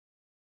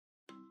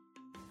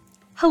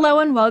Hello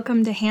and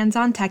welcome to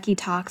Hands-On Techie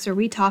Talks, where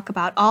we talk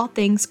about all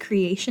things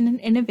creation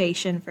and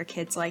innovation for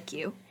kids like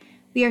you.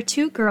 We are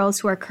two girls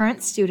who are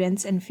current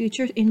students and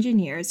future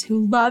engineers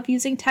who love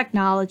using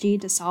technology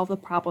to solve the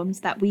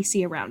problems that we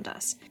see around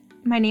us.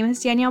 My name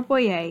is Danielle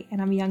Boyer,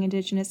 and I'm a young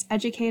Indigenous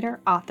educator,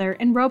 author,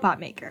 and robot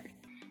maker.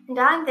 And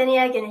I'm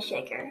Vinaya,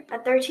 Gunaskear, a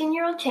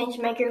 13-year-old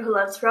changemaker who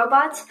loves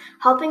robots,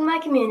 helping my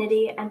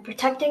community, and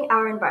protecting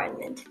our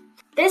environment.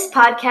 This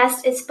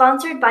podcast is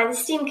sponsored by the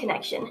STEAM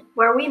Connection,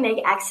 where we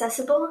make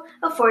accessible,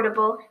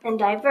 affordable, and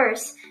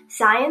diverse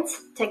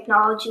science,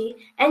 technology,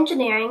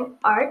 engineering,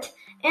 art,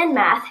 and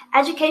math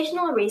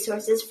educational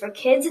resources for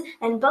kids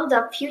and build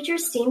up future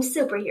STEAM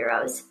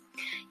superheroes.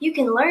 You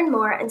can learn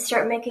more and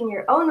start making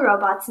your own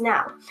robots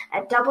now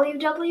at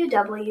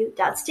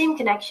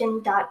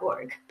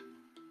www.steamconnection.org.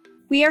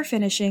 We are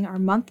finishing our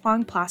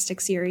month-long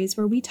plastic series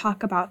where we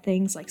talk about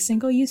things like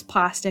single-use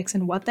plastics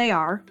and what they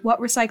are,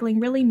 what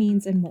recycling really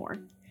means, and more.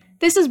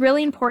 This is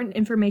really important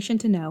information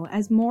to know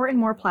as more and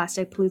more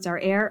plastic pollutes our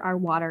air, our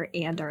water,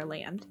 and our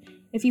land.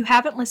 If you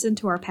haven't listened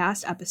to our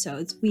past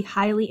episodes, we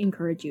highly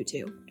encourage you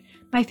to.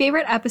 My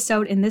favorite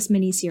episode in this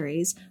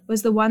mini-series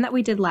was the one that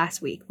we did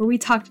last week, where we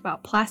talked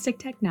about plastic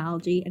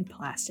technology and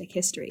plastic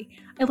history.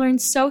 I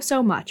learned so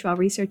much while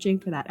researching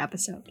for that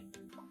episode.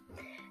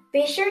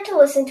 Be sure to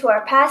listen to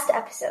our past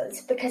episodes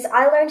because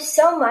I learned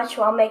so much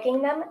while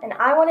making them and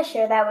I want to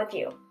share that with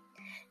you.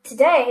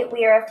 Today,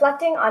 we are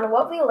reflecting on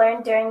what we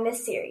learned during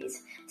this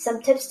series,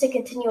 some tips to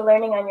continue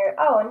learning on your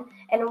own,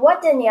 and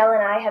what Danielle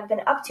and I have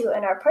been up to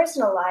in our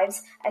personal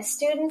lives as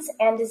students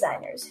and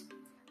designers.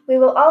 We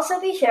will also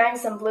be sharing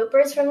some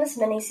bloopers from this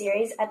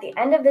mini-series at the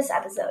end of this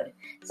episode,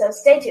 so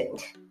stay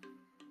tuned.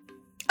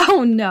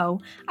 Oh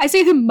no, I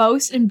say the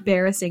most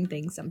embarrassing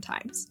things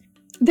sometimes.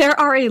 There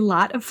are a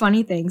lot of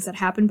funny things that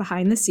happen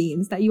behind the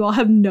scenes that you all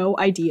have no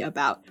idea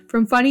about,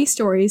 from funny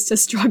stories to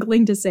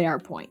struggling to say our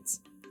points.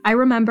 I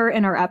remember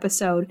in our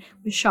episode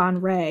with Sean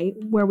Ray,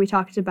 where we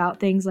talked about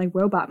things like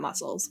robot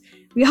muscles.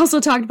 We also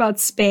talked about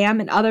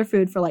Spam and other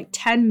food for like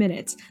 10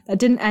 minutes that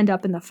didn't end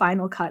up in the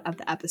final cut of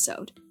the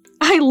episode.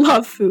 I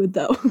love food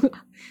though.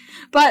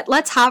 But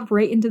let's hop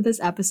right into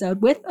this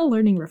episode with a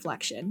learning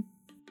reflection.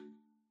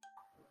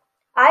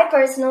 I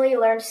personally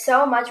learned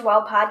so much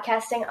while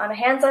podcasting on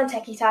Hands-On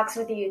Techie Talks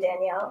with you,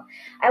 Danielle.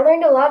 I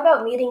learned a lot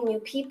about meeting new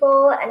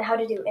people and how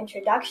to do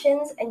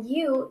introductions, and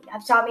you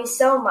have taught me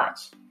so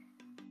much.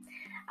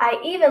 I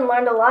even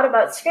learned a lot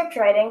about script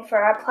writing for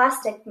our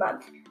Plastic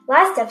Month.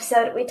 Last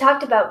episode, we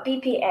talked about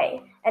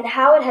BPA and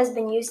how it has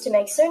been used to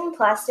make certain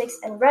plastics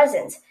and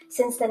resins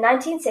since the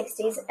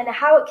 1960s and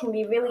how it can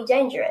be really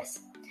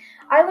dangerous.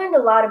 I learned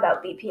a lot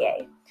about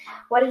BPA,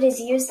 what it is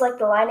used like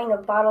the lining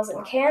of bottles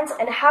and cans,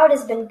 and how it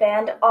has been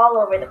banned all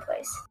over the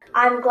place.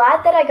 I'm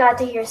glad that I got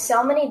to hear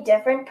so many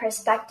different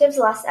perspectives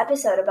last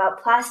episode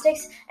about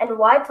plastics and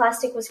why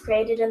plastic was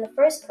created in the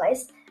first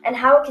place and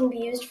how it can be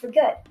used for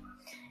good.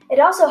 It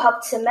also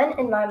helped cement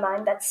in my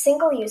mind that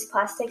single-use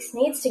plastics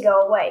needs to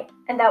go away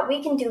and that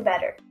we can do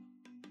better.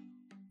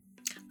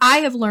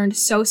 I have learned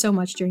so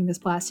much during this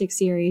plastic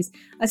series,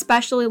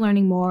 especially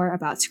learning more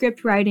about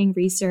script writing,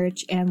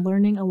 research, and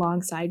learning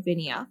alongside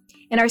Vinaya.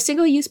 In our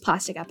single-use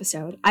plastic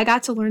episode, I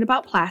got to learn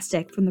about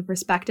plastic from the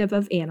perspective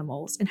of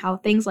animals and how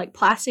things like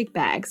plastic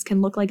bags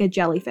can look like a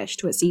jellyfish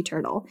to a sea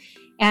turtle,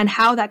 and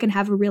how that can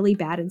have a really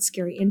bad and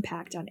scary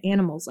impact on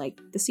animals like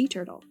the sea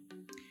turtle.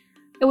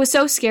 It was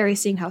so scary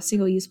seeing how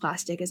single-use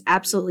plastic is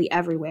absolutely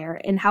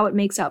everywhere and how it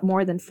makes up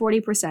more than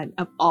 40%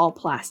 of all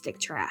plastic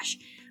trash.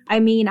 I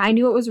mean, I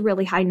knew it was a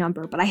really high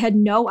number, but I had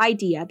no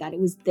idea that it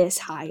was this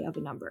high of a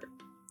number.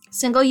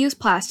 Single-use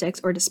plastics,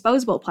 or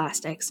disposable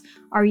plastics,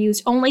 are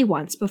used only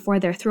once before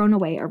they're thrown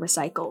away or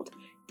recycled.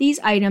 These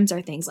items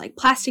are things like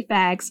plastic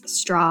bags,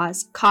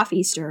 straws,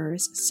 coffee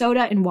stirrers,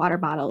 soda and water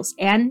bottles,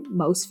 and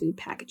most food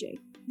packaging.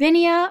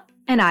 Vinaya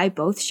and I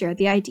both share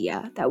the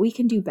idea that we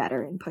can do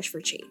better and push for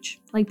change,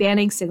 like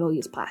banning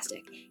single-use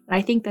plastic, and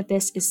I think that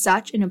this is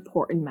such an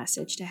important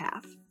message to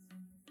have.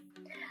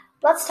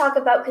 Let's talk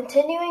about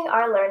continuing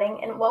our learning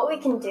and what we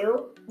can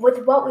do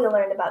with what we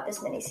learned about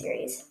this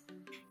mini-series.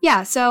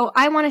 Yeah, so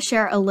I want to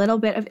share a little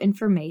bit of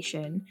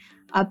information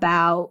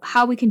about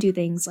how we can do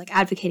things like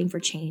advocating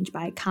for change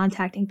by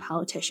contacting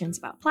politicians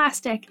about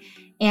plastic,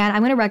 and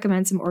I'm going to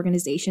recommend some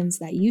organizations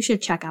that you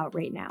should check out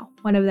right now.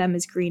 One of them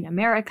is Green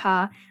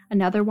America,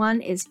 another one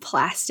is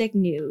Plastic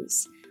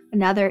News,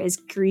 another is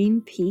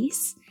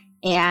Greenpeace,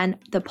 and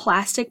the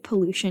Plastic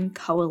Pollution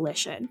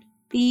Coalition.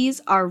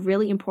 These are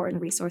really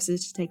important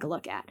resources to take a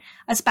look at,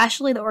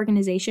 especially the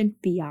organization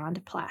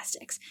Beyond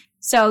Plastics.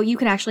 So you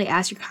can actually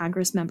ask your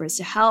Congress members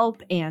to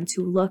help and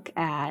to look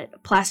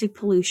at plastic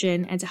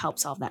pollution and to help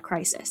solve that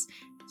crisis.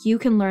 You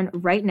can learn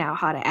right now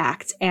how to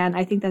act, and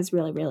I think that's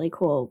really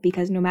cool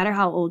because no matter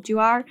how old you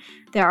are,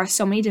 there are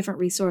so many different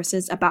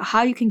resources about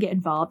how you can get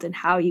involved and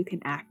how you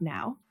can act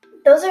now.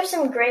 Those are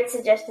some great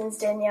suggestions,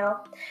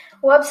 Danielle.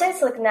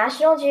 Websites like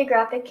National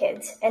Geographic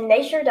Kids and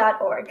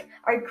Nature.org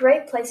are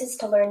great places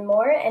to learn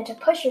more and to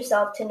push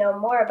yourself to know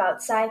more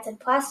about science and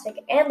plastic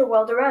and the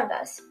world around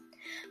us.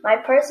 My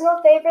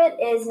personal favorite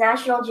is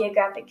National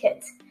Geographic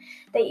Kids.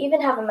 They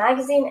even have a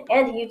magazine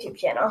and a YouTube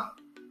channel.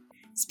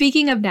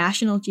 Speaking of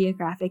National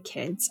Geographic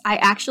Kids, I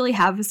actually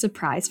have a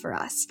surprise for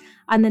us.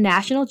 On the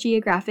National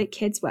Geographic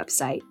Kids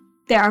website,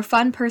 there are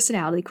fun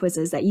personality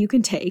quizzes that you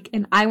can take,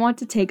 and I want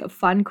to take a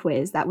fun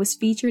quiz that was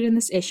featured in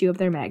this issue of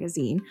their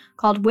magazine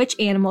called Which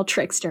Animal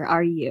Trickster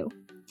Are You?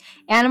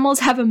 Animals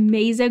have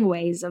amazing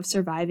ways of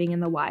surviving in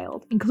the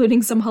wild,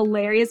 including some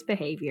hilarious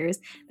behaviors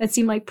that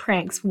seem like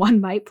pranks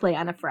one might play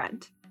on a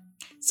friend.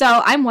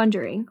 So I'm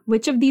wondering,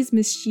 which of these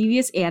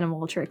mischievous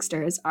animal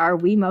tricksters are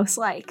we most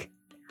like?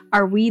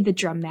 Are we the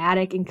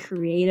dramatic and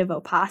creative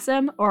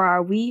opossum, or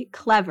are we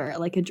clever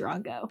like a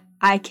drongo?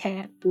 I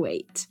can't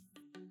wait.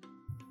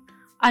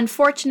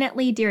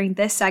 Unfortunately, during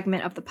this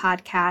segment of the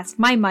podcast,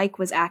 my mic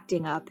was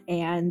acting up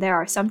and there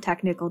are some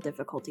technical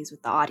difficulties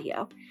with the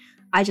audio.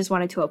 I just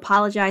wanted to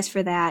apologize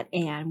for that,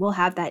 and we'll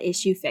have that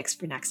issue fixed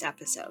for next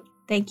episode.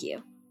 Thank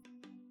you.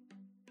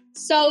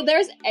 So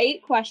there's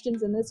 8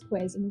 questions in this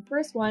quiz, and the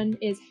first one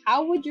is,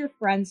 how would your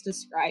friends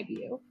describe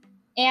you?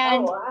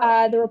 And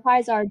the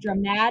replies are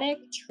dramatic,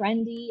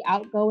 trendy,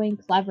 outgoing,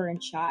 clever,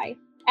 and shy.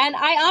 And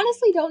I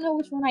honestly don't know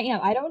which one I am.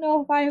 I don't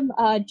know if I'm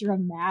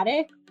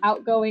dramatic,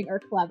 outgoing,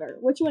 or clever.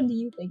 Which one do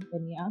you think,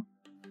 Vinaya?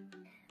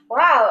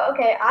 Wow,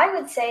 okay, I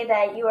would say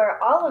that you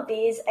are all of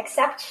these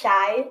except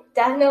shy.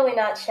 Definitely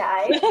not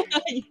shy.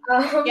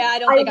 Yeah, I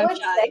don't think I'm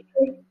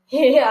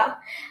shy.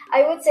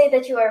 I would say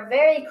that you are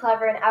very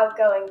clever and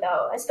outgoing,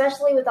 though,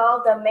 especially with all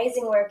of the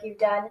amazing work you've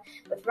done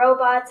with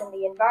robots and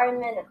the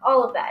environment and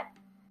all of that.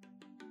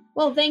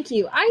 Well, thank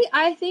you.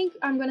 I think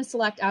I'm going to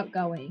select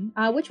outgoing.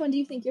 Which one do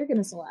you think you're going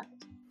to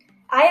select?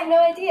 I have no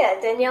idea.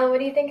 Danielle, what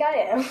do you think I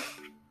am?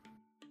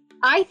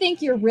 I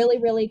think you're really,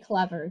 really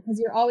clever because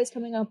you're always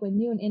coming up with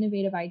new and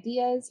innovative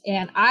ideas,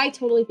 and I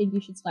totally think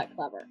you should select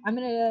clever. I'm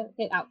going to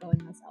hit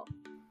outgoing myself.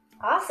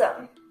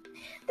 Awesome.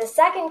 The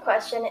second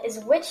question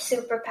is, which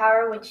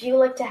superpower would you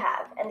like to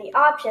have? And the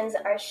options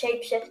are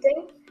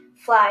shape-shifting,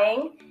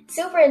 flying,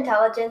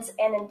 superintelligence,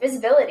 and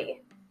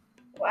invisibility.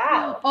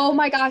 Wow. Oh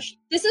my gosh,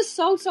 this is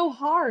so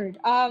hard.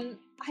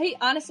 I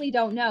honestly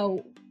don't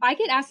know. I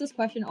get asked this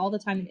question all the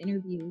time in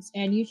interviews,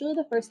 and usually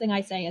the first thing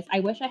I say is, I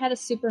wish I had a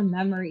super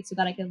memory so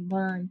that I could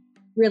learn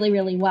really,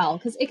 really well,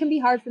 because it can be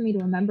hard for me to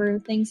remember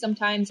things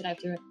sometimes, and I have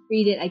to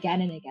read it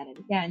again and again and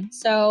again.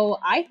 So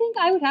I think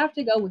I would have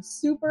to go with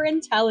super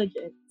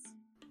intelligence.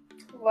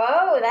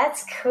 Whoa,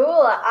 that's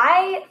cool.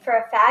 I, for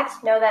a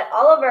fact, know that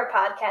all of our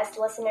podcast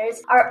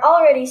listeners are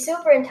already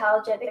super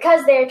intelligent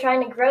because they are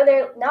trying to grow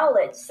their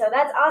knowledge. So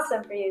that's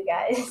awesome for you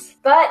guys.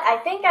 But I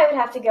think I would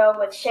have to go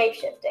with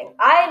shape-shifting.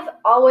 I've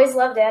always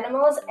loved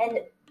animals, and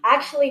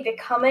actually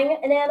becoming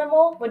an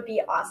animal would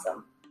be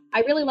awesome.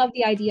 I really love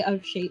the idea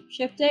of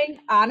shape-shifting,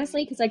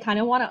 honestly, because I kind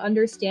of want to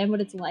understand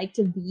what it's like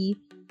to be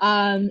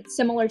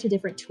similar to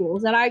different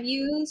tools that I've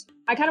used.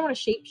 I kind of want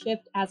to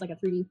shape-shift as like a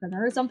 3D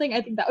printer or something.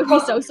 I think that would be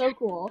so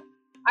cool.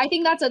 I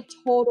think that's a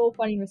total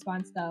funny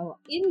response, though.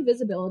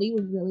 Invisibility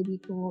would really be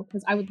cool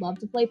because I would love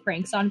to play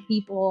pranks on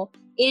people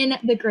in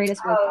the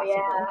greatest way possible.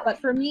 Yeah. But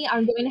for me,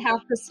 I'm going to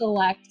have to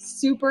select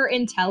super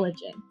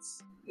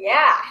intelligence.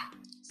 Yeah.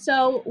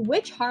 So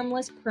which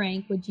harmless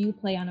prank would you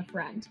play on a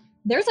friend?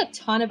 There's a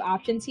ton of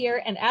options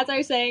here, and as I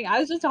was saying, I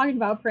was just talking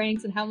about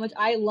pranks and how much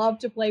I love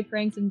to play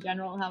pranks in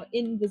general, how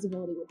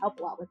invisibility would help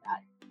a lot with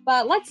that.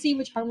 But let's see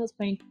which harmless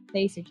prank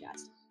they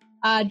suggest.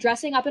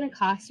 Dressing up in a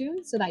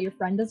costume so that your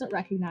friend doesn't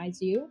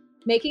recognize you.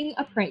 Making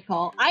a prank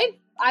call.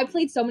 I've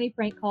played so many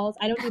prank calls.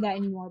 I don't do that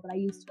anymore, but I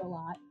used to a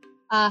lot.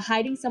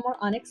 Hiding somewhere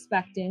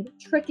unexpected.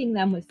 Tricking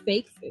them with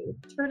fake food.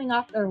 Turning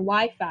off their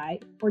Wi-Fi.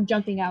 Or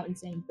jumping out and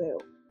saying boo.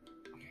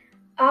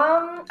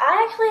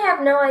 I actually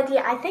have no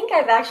idea. I think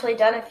I've actually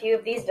done a few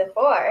of these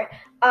before.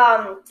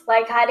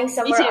 Like hiding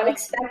somewhere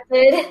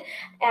unexpected,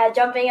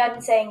 jumping out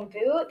and saying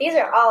boo. These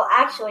are all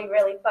actually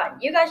really fun.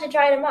 You guys should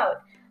try them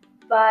out.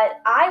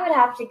 But I would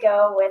have to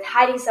go with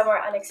hiding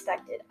somewhere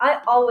unexpected.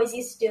 I always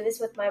used to do this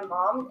with my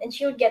mom, and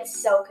she would get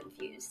so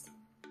confused.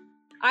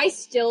 I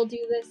still do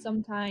this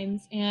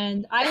sometimes,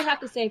 and I would have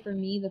to say for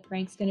me, the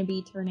prank's going to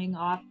be turning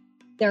off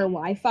their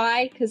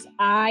Wi-Fi, because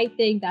I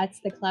think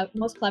that's the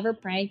most clever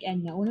prank,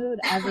 and no one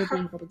would ever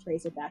be able to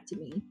trace it back to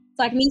me. It's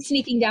like me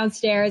sneaking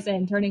downstairs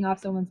and turning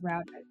off someone's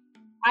router.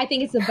 I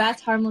think it's the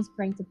best harmless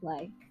prank to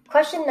play.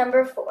 Question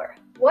number 4.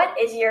 What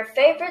is your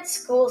favorite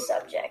school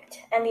subject?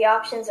 And the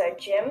options are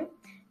gym,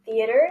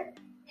 theater,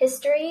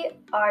 history,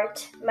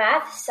 art,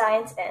 math,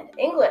 science, and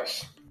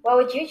English. What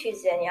would you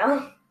choose,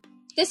 Danielle?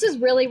 This is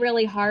really,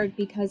 really hard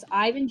because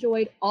I've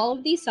enjoyed all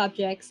of these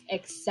subjects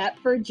except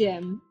for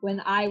gym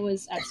when I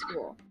was at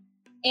school.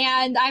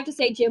 And I have to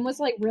say, gym was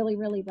like really,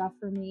 really rough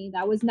for me.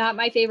 That was not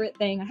my favorite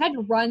thing. I had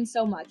to run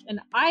so much, and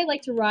I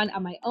like to run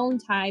on my own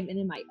time and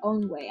in my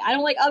own way. I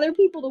don't like other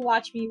people to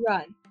watch me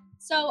run.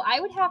 So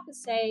I would have to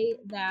say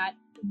that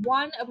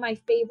one of my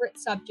favorite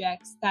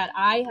subjects that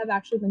I have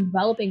actually been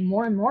developing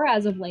more and more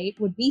as of late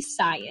would be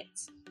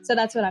science. So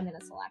that's what I'm going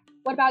to select.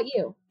 What about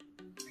you?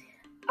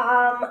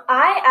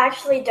 I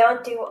actually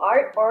don't do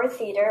art or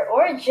theater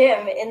or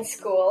gym in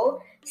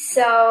school,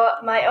 So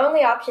my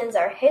only options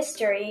are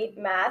history,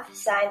 math,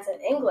 science,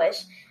 and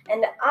English.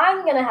 And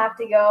I'm going to have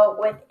to go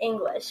with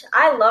English.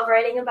 I love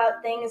writing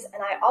about things,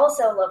 and I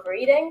also love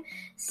reading.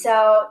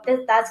 So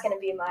that's going to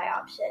be my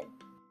option.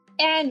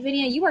 And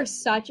Vinaya, you are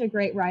such a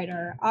great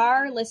writer.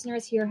 Our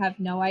listeners here have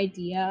no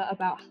idea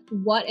about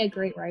what a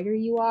great writer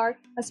you are.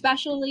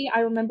 Especially, I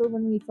remember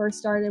when we first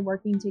started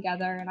working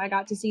together and I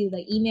got to see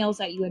the emails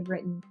that you had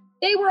written.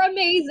 They were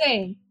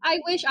amazing.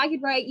 I wish I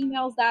could write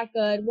emails that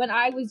good when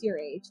I was your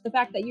age. The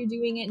fact that you're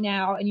doing it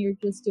now and you're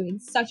just doing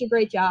such a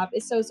great job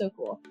is so, so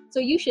cool. So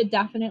you should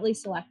definitely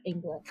select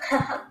English.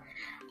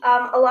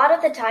 A lot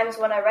of the times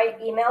when I write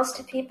emails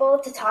to people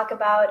to talk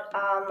about,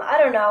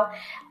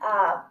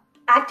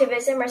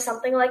 activism or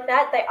something like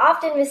that, they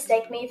often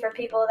mistake me for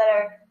people that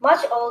are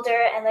much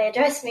older and they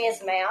address me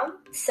as ma'am.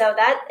 So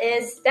that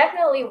is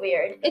definitely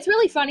weird. It's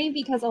really funny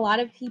because a lot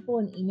of people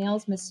in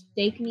emails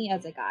mistake me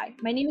as a guy.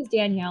 My name is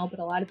Danielle, but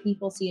a lot of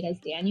people see it as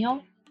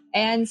Daniel.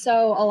 And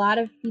so a lot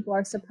of people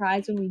are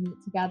surprised when we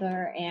meet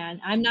together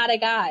and I'm not a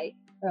guy.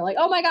 They're like,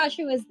 oh my gosh,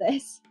 who is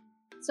this?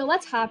 So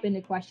let's hop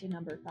into question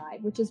number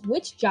 5, which is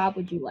which job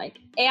would you like?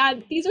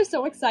 And these are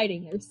so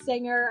exciting. There's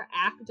singer,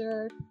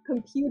 actor,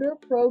 computer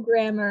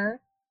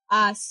programmer,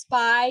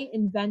 spy,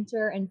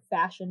 inventor, and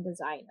fashion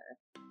designer.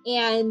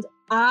 And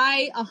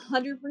I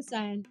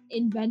 100%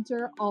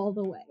 inventor all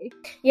the way.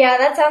 Yeah,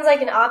 that sounds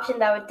like an option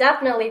that would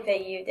definitely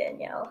fit you,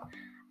 Danielle.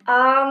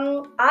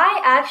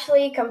 I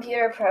actually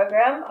computer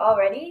program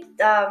already.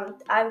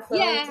 I'm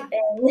fluent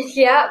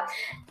in,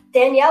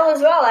 Danielle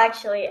as well,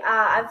 actually.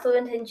 I'm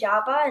fluent in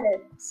Java and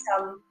in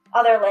some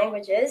other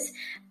languages.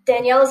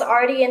 Danielle is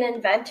already an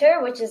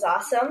inventor, which is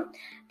awesome.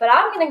 But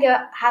I'm going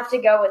to have to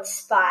go with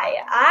spy.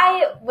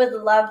 I would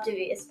love to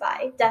be a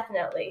spy,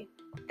 definitely.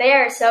 They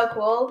are so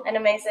cool and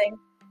amazing.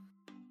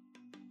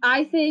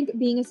 I think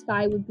being a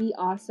spy would be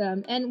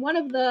awesome. And one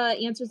of the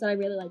answers that I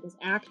really like is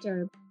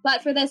actor.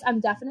 But for this, I'm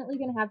definitely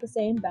going to have to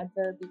say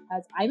inventor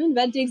because I'm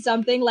inventing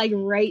something like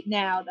right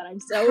now that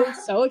I'm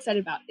so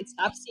excited about. It's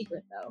top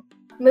secret though.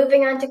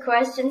 Moving on to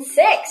question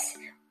 6.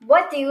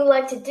 What do you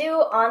like to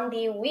do on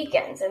the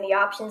weekends? And the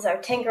options are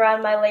tinker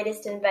on my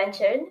latest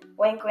invention,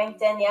 wink wink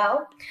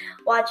Danielle,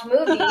 watch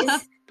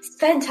movies,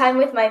 spend time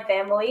with my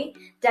family,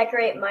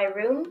 decorate my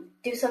room,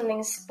 do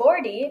something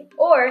sporty,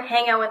 or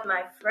hang out with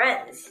my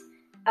friends.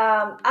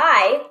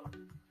 I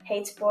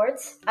hate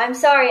sports. I'm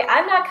sorry,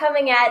 I'm not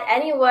coming at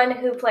anyone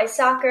who plays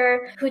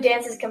soccer, who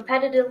dances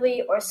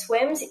competitively, or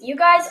swims. You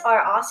guys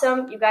are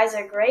awesome. You guys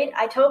are great.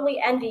 I totally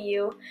envy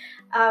you,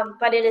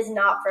 but it is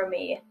not for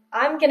me.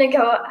 I'm gonna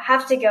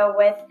have to go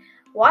with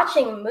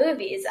watching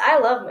movies. I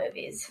love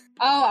movies.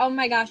 Oh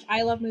my gosh,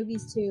 I love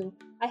movies too.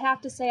 I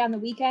have to say on the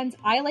weekends,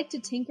 I like to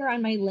tinker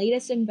on my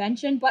latest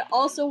invention, but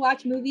also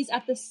watch movies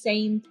at the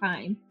same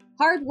time.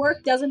 Hard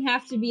work doesn't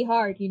have to be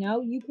hard, you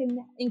know? You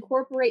can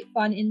incorporate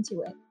fun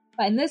into it.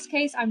 But in this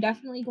case, I'm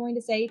definitely going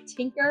to say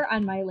tinker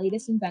on my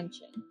latest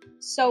invention.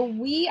 So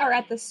we are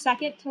at the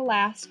second to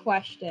last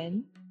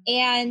question,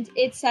 and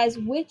it says,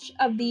 which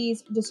of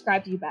these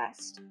describes you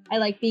best? I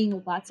like being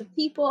with lots of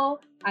people.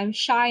 I'm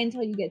shy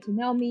until you get to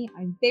know me.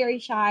 I'm very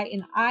shy,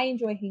 and I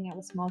enjoy hanging out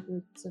with small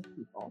groups of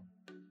people.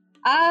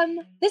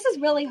 This is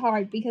really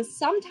hard because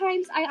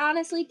sometimes I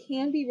honestly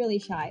can be really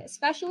shy,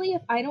 especially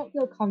if I don't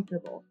feel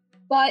comfortable.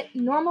 But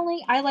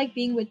normally I like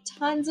being with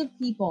tons of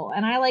people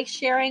and I like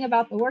sharing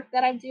about the work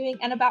that I'm doing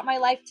and about my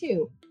life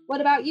too.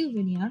 What about you,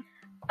 Vinaya?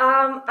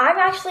 I'm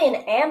actually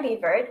an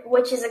ambivert,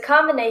 which is a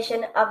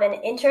combination of an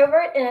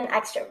introvert and an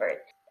extrovert.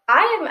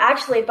 I am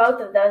actually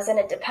both of those and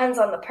it depends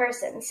on the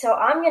person. So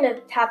I'm going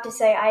to have to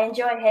say I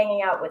enjoy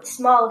hanging out with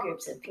small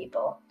groups of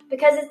people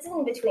because it's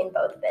in between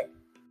both of it.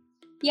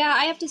 Yeah,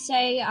 I have to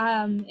say,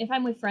 if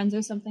I'm with friends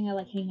or something, I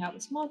like hanging out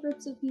with small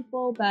groups of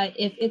people. But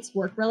if it's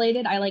work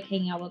related, I like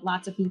hanging out with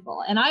lots of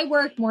people. And I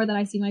work more than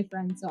I see my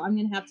friends, so I'm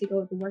going to have to go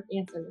with the work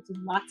answer, which is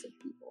lots of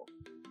people.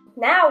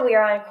 Now we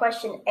are on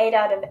question 8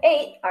 out of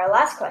 8, our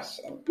last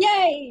question.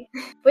 Yay!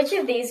 Which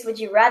of these would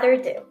you rather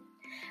do?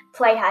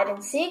 Play hide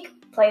and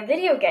seek, play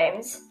video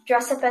games,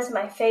 dress up as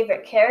my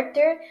favorite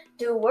character,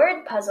 do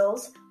word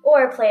puzzles,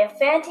 or play a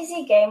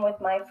fantasy game with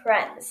my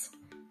friends?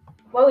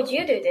 What would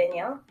you do,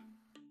 Danielle?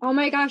 Oh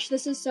my gosh,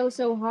 this is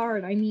so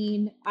hard. I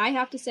mean, I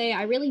have to say,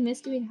 I really miss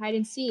doing hide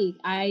and seek.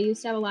 I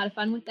used to have a lot of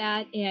fun with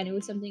that, and it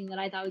was something that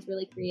I thought was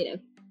really creative.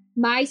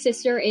 My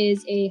sister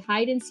is a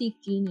hide and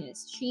seek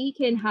genius. She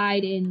can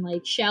hide in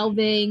like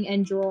shelving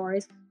and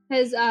drawers.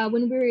 Because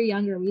when we were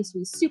younger, we used to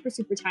be super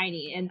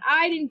tiny, and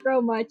I didn't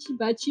grow much,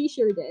 but she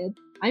sure did.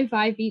 I'm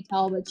 5 feet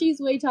tall, but she's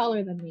way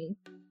taller than me.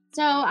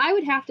 So I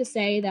would have to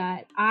say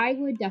that I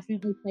would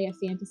definitely play a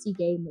fantasy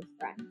game with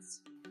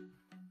friends.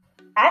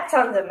 That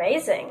sounds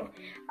amazing.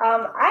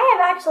 I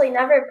have actually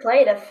never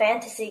played a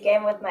fantasy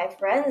game with my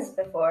friends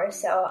before,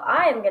 so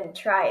I am going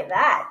to try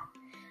that.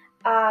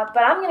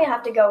 But I'm going to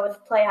have to go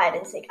with play hide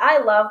and seek.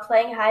 I love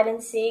playing hide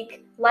and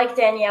seek, like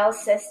Danielle's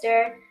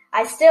sister.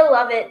 I still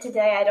love it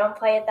today. I don't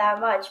play it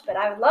that much, but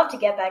I would love to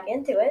get back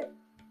into it.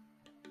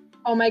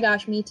 Oh my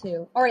gosh, me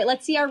too. All right,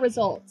 let's see our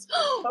results.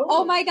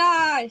 Oh my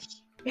gosh!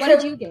 What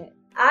did you get?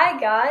 I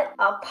got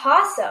a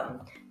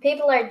possum.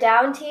 People are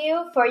down to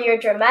you for your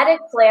dramatic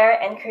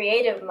flair and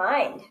creative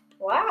mind.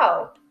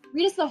 Wow.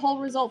 Read us the whole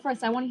result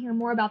first. I want to hear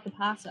more about the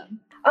possum.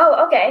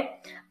 Oh, okay.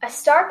 A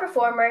star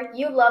performer,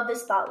 you love the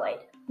spotlight.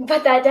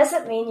 But that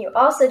doesn't mean you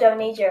also don't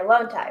need your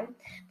alone time.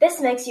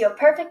 This makes you a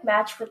perfect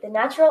match with the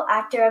natural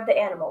actor of the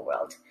animal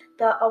world,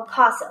 the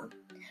opossum.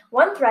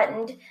 When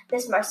threatened,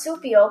 this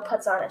marsupial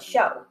puts on a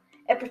show.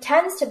 It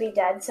pretends to be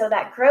dead so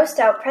that grossed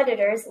out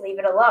predators leave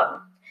it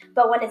alone.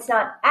 But when it's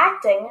not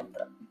acting,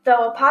 the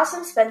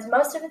opossum spends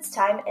most of its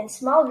time in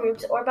small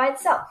groups or by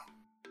itself.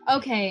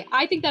 Okay,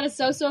 I think that is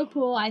so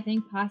cool. I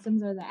think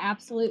possums are the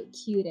absolute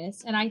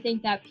cutest, and I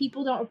think that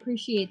people don't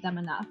appreciate them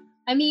enough.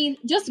 I mean,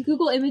 just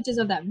Google images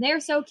of them.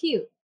 They're so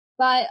cute.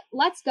 But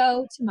let's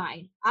go to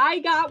mine. I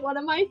got one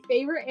of my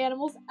favorite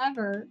animals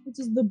ever, which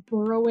is the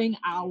burrowing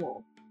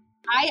owl.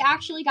 I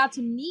actually got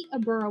to meet a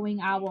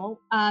burrowing owl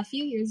a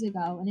few years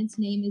ago, and its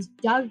name is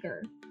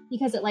Duggar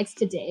because it likes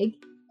to dig.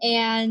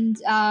 And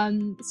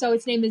so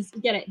its name is,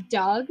 get it,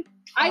 Doug.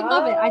 I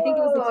love it. I think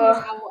it was the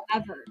cutest owl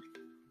ever.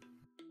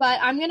 But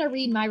I'm going to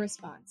read my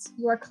response.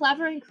 You are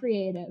clever and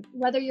creative.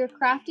 Whether you're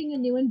crafting a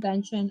new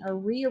invention or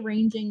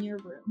rearranging your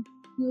room,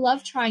 you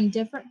love trying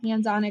different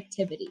hands-on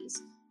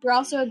activities. You're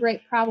also a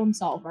great problem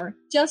solver,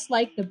 just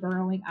like the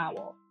burrowing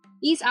owl.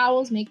 These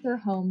owls make their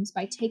homes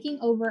by taking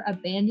over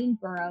abandoned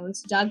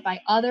burrows dug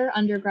by other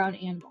underground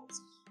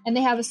animals. And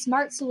they have a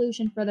smart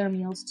solution for their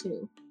meals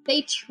too.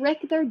 They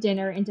trick their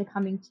dinner into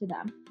coming to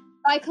them.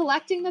 By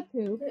collecting the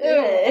poop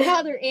of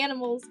other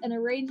animals and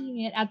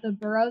arranging it at the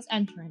burrow's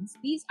entrance,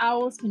 these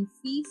owls can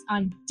feast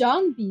on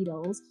dung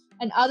beetles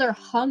and other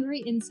hungry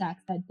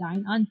insects that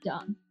dine on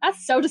dung.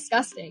 That's so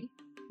disgusting.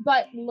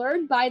 But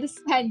lured by the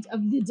scent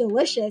of the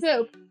delicious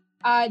poop,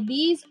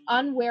 these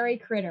unwary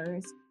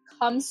critters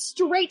come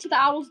straight to the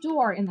owl's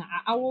door and the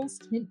owls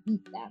can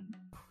eat them.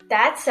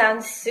 That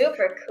sounds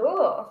super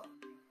cool.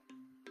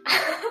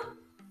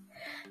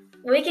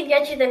 We could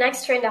get you the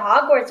next train to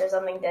Hogwarts or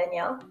something,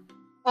 Danielle.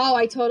 Oh,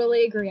 I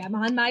totally agree. I'm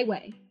on my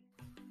way.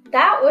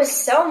 That was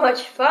so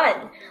much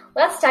fun.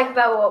 Let's talk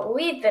about what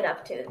we've been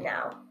up to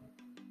now.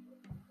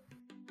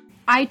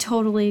 I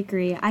totally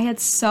agree. I had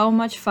so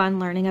much fun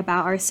learning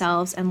about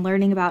ourselves and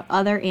learning about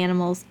other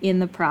animals in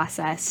the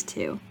process,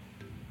 too.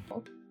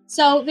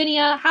 So,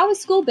 Vinaya, how has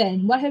school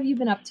been? What have you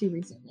been up to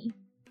recently?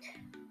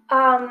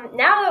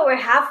 Now that we're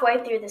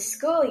halfway through the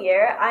school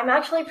year, I'm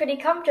actually pretty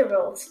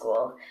comfortable with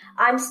school.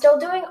 I'm still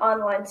doing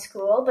online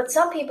school, but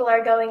some people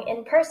are going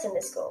in person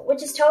to school,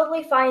 which is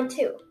totally fine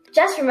too.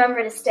 Just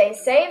remember to stay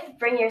safe,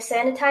 bring your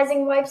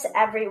sanitizing wipes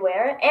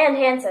everywhere, and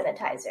hand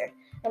sanitizer,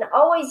 and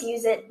always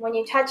use it when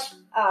you touch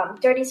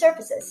dirty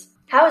surfaces.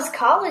 How has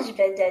college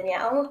been,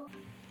 Danielle?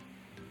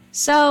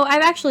 So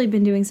I've actually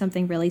been doing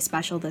something really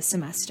special this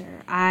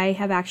semester. I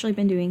have actually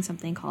been doing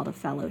something called a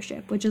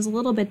fellowship, which is a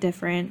little bit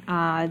different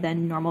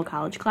than normal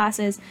college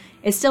classes.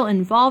 It still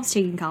involves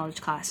taking college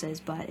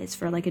classes, but it's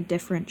for like a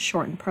different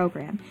shortened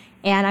program.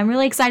 And I'm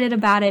really excited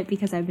about it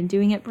because I've been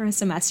doing it for a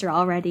semester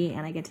already,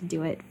 and I get to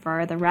do it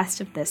for the rest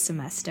of this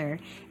semester.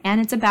 And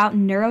it's about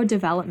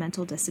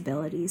neurodevelopmental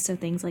disabilities, so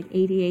things like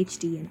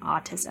ADHD and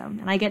autism.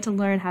 And I get to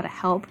learn how to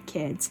help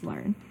kids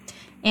learn.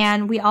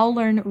 And we all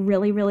learn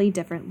really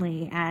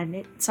differently, and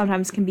it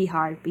sometimes can be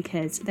hard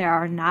because there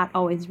are not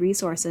always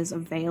resources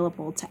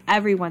available to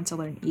everyone to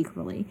learn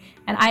equally,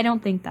 and I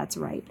don't think that's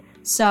right.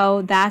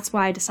 So that's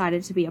why I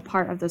decided to be a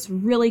part of this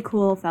really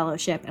cool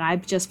fellowship, and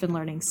I've just been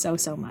learning so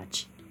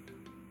much.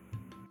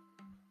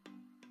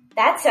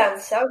 That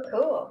sounds so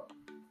cool.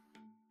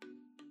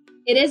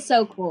 It is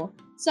so cool.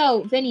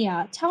 So,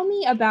 Vinaya, tell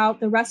me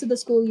about the rest of the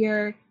school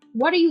year.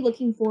 What are you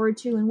looking forward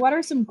to, and what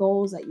are some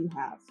goals that you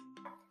have?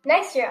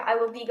 Next year, I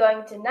will be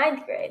going to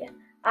 9th grade.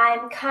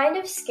 I'm kind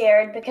of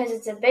scared because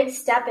it's a big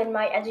step in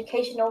my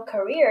educational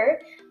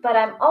career, but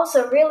I'm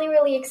also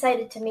really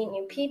excited to meet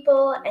new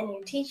people and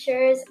new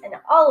teachers and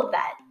all of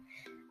that.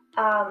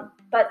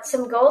 But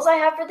some goals I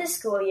have for this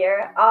school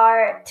year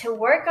are to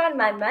work on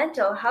my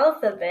mental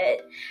health a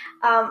bit.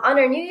 On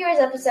our New Year's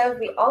episode,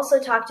 we also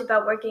talked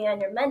about working on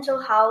your mental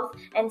health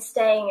and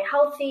staying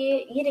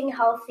healthy, eating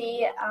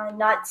healthy,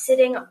 not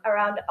sitting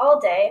around all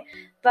day.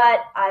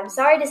 But I'm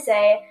sorry to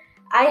say,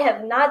 I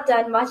have not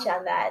done much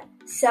on that.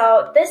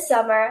 So this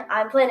summer,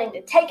 I'm planning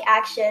to take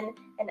action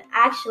and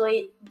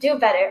actually do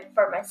better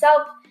for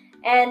myself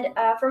and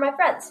for my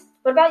friends.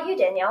 What about you,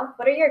 Danielle?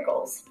 What are your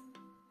goals?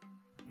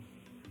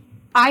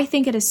 I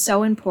think it is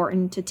so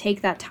important to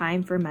take that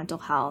time for mental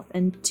health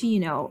and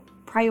to,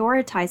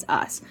 prioritize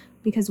us,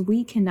 because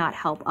we cannot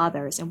help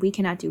others and we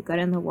cannot do good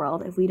in the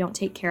world if we don't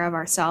take care of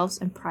ourselves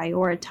and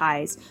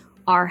prioritize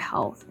our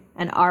health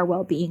and our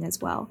well-being as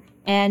well.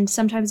 And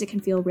sometimes it can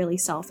feel really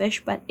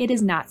selfish, but it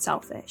is not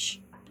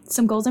selfish.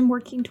 Some goals I'm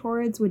working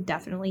towards would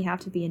definitely have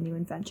to be a new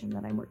invention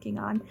that I'm working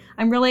on.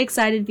 I'm really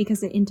excited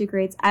because it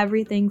integrates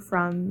everything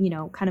from,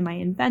 kind of my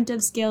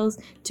inventive skills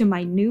to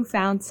my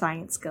newfound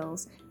science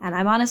skills. And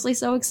I'm honestly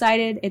so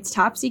excited. It's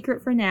top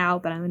secret for now,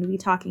 but I'm going to be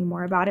talking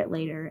more about it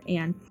later.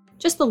 And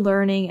just the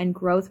learning and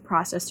growth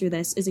process through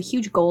this is a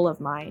huge goal of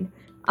mine.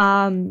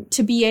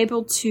 to be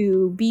able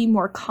to be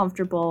more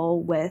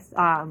comfortable with,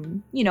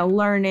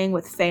 learning,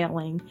 with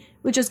failing,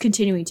 with just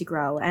continuing to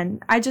grow.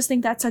 And I just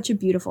think that's such a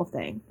beautiful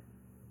thing.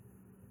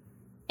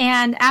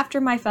 And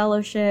after my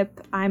fellowship,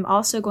 I'm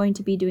also going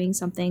to be doing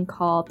something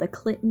called the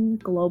Clinton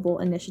Global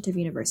Initiative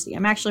University.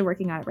 I'm actually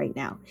working on it right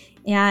now.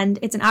 And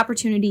it's an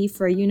opportunity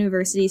for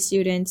university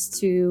students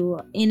to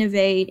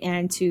innovate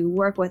and to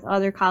work with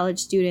other college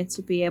students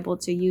to be able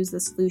to use the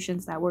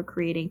solutions that we're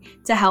creating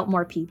to help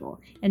more people.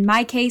 In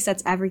my case,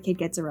 that's Every Kid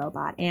Gets a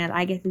Robot. And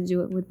I get to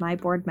do it with my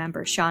board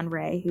member, Sean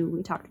Ray, who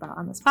we talked about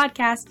on this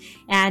podcast.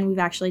 And we've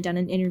actually done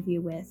an interview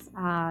with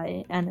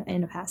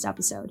in a past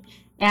episode.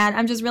 And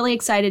I'm just really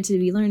excited to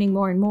be learning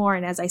more and more.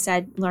 And as I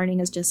said, learning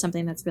is just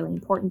something that's really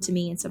important to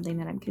me and something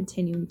that I'm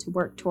continuing to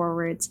work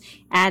towards.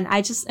 And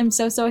I just am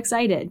so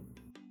excited.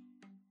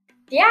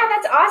 Yeah,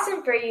 that's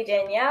awesome for you,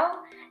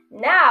 Danielle.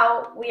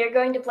 Now we are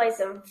going to play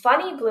some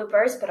funny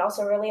bloopers, but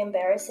also really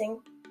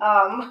embarrassing,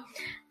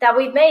 that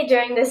we've made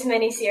during this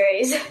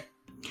mini-series.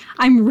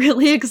 I'm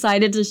really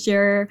excited to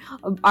share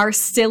our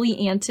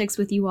silly antics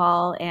with you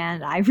all,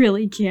 and I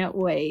really can't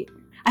wait.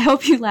 I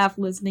hope you laugh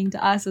listening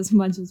to us as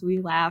much as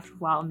we laughed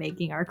while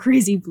making our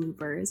crazy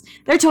bloopers.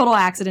 They're total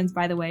accidents,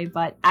 by the way,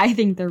 but I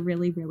think they're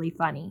really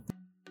funny.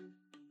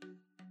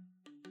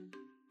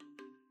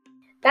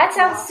 That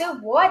sounds so...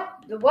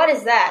 What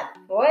is that?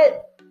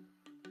 What?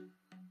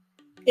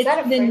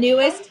 It's the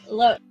newest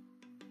look.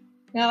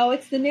 No,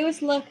 it's the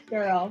newest look,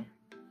 girl.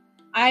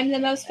 I'm the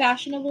most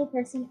fashionable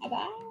person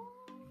ever.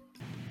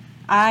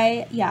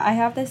 I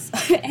have this.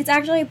 It's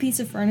actually a piece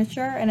of furniture,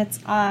 and it's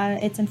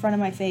in front of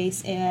my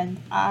face, and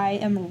I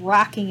am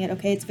rocking it.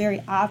 Okay, it's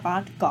very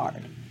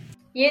avant-garde.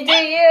 You do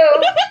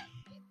you.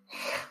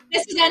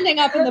 This is ending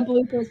up in the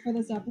bloopers for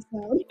this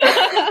episode.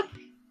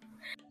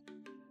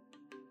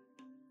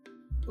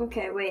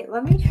 Okay, wait.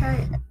 Let me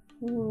try.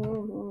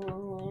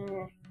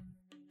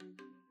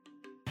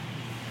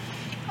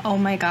 Oh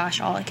my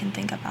gosh! All I can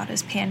think about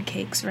is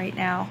pancakes right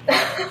now.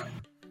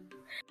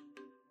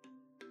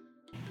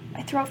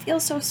 My throat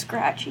feels so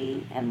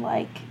scratchy and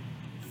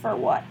for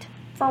what?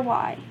 For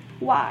why?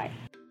 Why?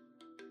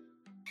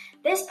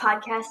 This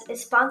podcast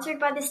is sponsored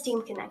by the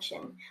STEAM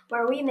Connection,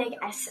 where we make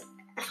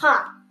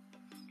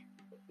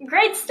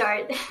Great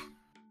start.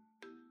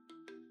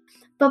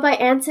 But by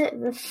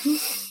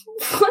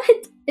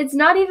what? It's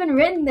not even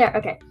written there.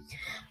 Okay.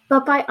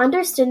 But by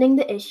understanding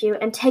the issue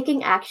and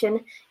taking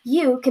action,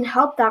 you can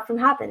help that from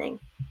happening.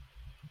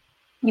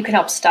 You can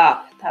help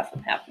stop that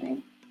from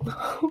happening.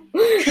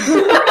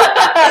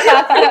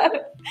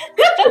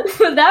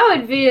 That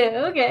would be it.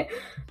 Okay.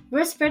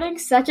 We're spreading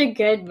such a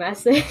good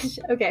message.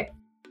 Okay.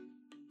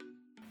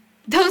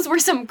 Those were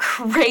some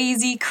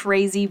crazy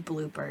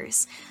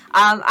bloopers.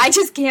 I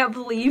just can't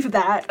believe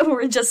that.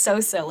 We're just so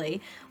silly.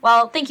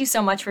 Well, thank you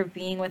so much for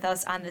being with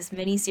us on this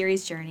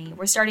mini-series journey.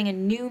 We're starting a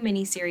new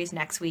mini-series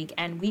next week,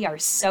 and we are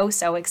so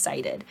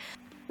excited.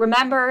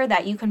 Remember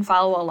that you can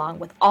follow along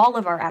with all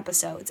of our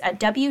episodes at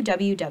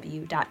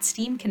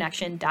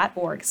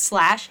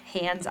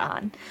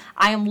www.steamconnection.org/hands-on.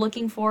 I am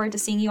looking forward to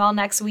seeing you all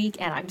next week,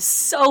 and I'm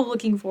so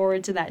looking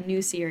forward to that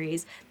new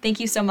series.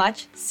 Thank you so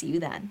much. See you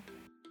then.